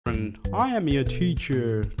children, I am your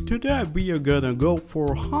teacher. Today we are gonna go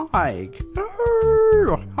for a hike.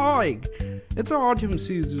 Arr, hike! It's autumn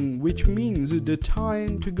season, which means the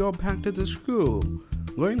time to go back to the school.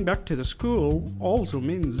 Going back to the school also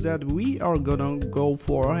means that we are gonna go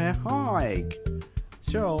for a hike.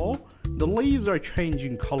 So, the leaves are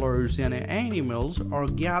changing colors and animals are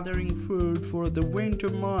gathering food for the winter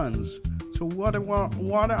months. So what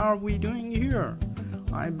are we doing here?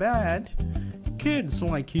 I bet kids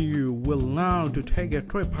like you will love to take a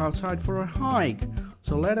trip outside for a hike.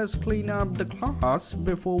 So let us clean up the class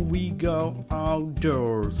before we go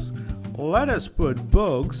outdoors. Let us put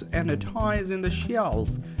books and the toys in the shelf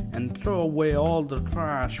and throw away all the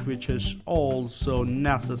trash which is also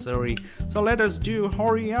necessary. So let us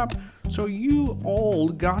hurry up. So you all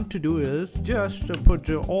got to do is just to put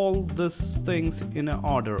all these things in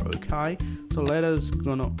order, okay? So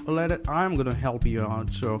I'm gonna help you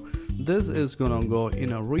out. So this is gonna go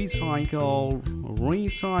in a recycle.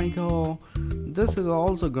 This is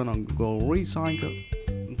also gonna go recycle.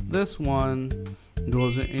 This one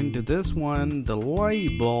goes into this one, the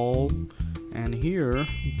label, and here,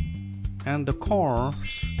 and the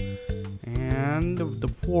cars, and the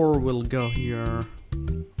 4 will go here,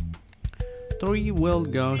 3 will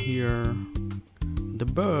go here, the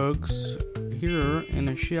books here in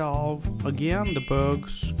a shelf, again the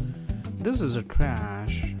books. This is a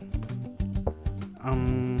trash.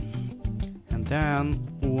 And then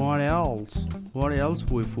what else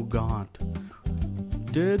we forgot?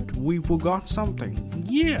 Did we forgot something?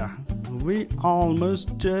 Yeah, we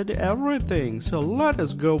almost did everything. So let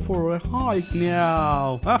us go for a hike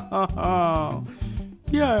now.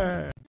 Yeah.